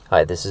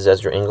Hi, this is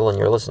Ezra Engel, and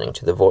you're listening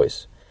to The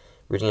Voice,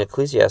 reading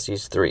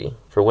Ecclesiastes 3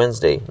 for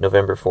Wednesday,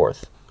 November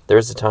 4th. There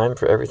is a time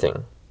for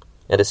everything,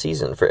 and a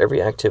season for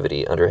every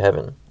activity under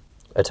heaven,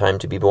 a time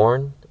to be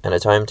born, and a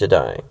time to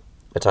die,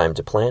 a time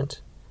to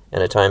plant,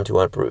 and a time to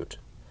uproot,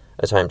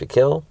 a time to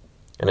kill,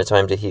 and a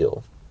time to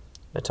heal,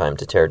 a time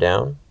to tear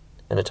down,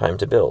 and a time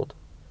to build,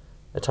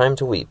 a time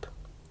to weep,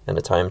 and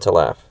a time to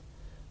laugh,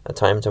 a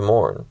time to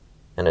mourn,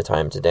 and a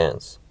time to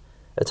dance,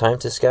 a time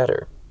to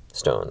scatter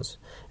stones,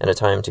 and a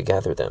time to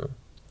gather them,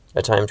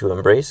 a time to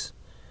embrace,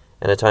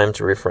 and a time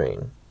to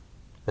refrain,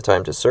 a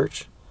time to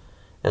search,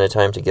 and a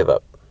time to give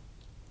up,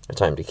 a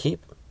time to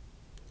keep,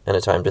 and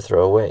a time to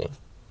throw away,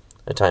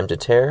 a time to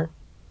tear,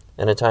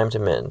 and a time to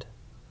mend,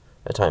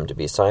 a time to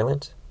be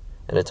silent,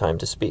 and a time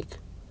to speak,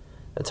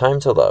 a time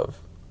to love,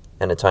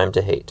 and a time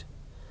to hate,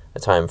 a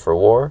time for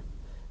war,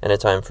 and a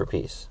time for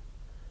peace.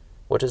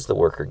 What does the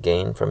worker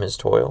gain from his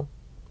toil?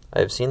 I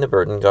have seen the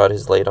burden God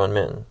has laid on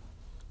men.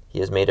 He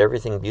has made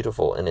everything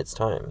beautiful in its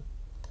time.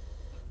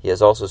 He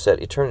has also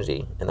set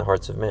eternity in the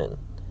hearts of men,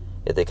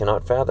 yet they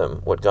cannot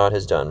fathom what God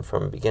has done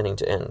from beginning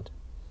to end.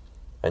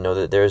 I know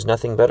that there is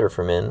nothing better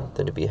for men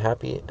than to be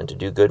happy and to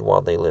do good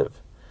while they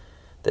live,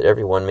 that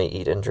everyone may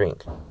eat and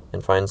drink,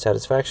 and find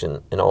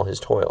satisfaction in all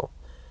his toil.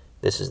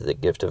 This is the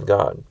gift of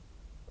God.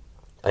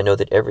 I know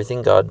that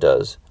everything God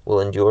does will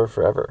endure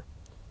forever.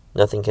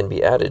 Nothing can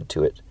be added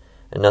to it,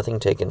 and nothing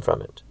taken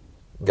from it.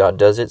 God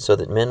does it so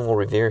that men will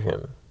revere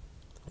him.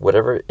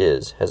 Whatever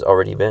is has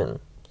already been,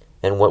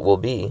 and what will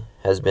be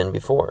has been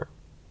before,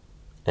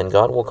 and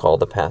God will call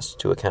the past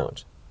to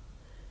account.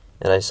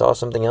 And I saw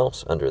something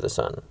else under the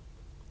sun.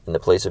 In the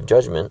place of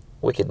judgment,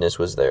 wickedness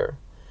was there.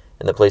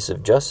 In the place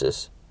of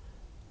justice,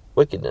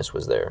 wickedness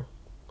was there.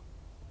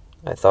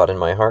 I thought in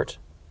my heart,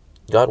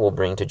 God will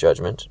bring to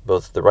judgment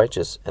both the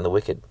righteous and the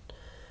wicked,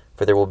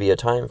 for there will be a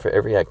time for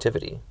every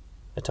activity,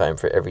 a time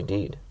for every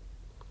deed.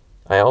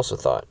 I also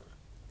thought,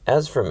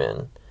 as for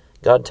men,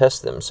 God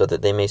tests them so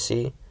that they may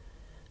see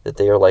that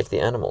they are like the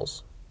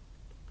animals.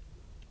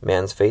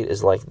 Man's fate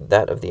is like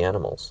that of the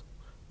animals.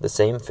 The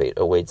same fate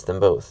awaits them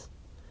both.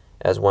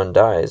 As one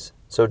dies,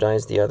 so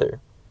dies the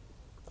other.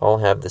 All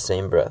have the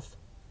same breath.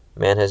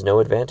 Man has no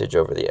advantage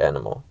over the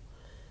animal.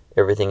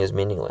 Everything is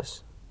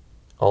meaningless.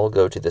 All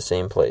go to the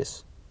same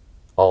place.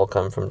 All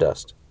come from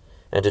dust,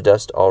 and to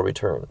dust all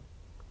return.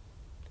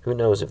 Who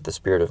knows if the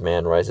spirit of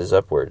man rises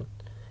upward,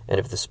 and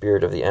if the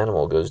spirit of the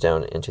animal goes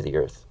down into the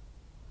earth?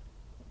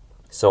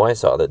 So I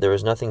saw that there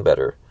is nothing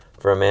better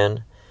for a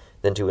man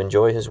than to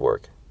enjoy his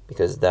work,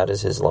 because that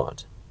is his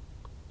lot.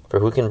 For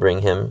who can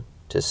bring him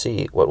to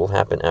see what will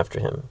happen after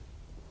him?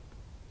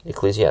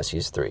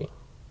 Ecclesiastes 3.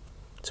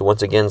 So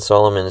once again,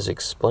 Solomon is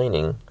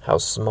explaining how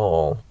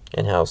small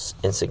and how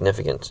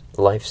insignificant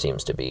life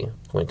seems to be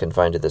when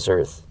confined to this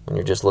earth, when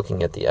you're just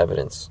looking at the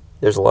evidence.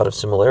 There's a lot of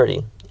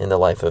similarity in the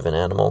life of an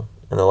animal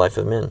and the life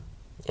of men,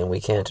 and we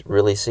can't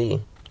really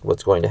see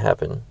what's going to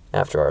happen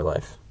after our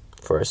life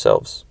for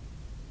ourselves.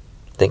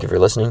 Thank you for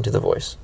listening to The Voice.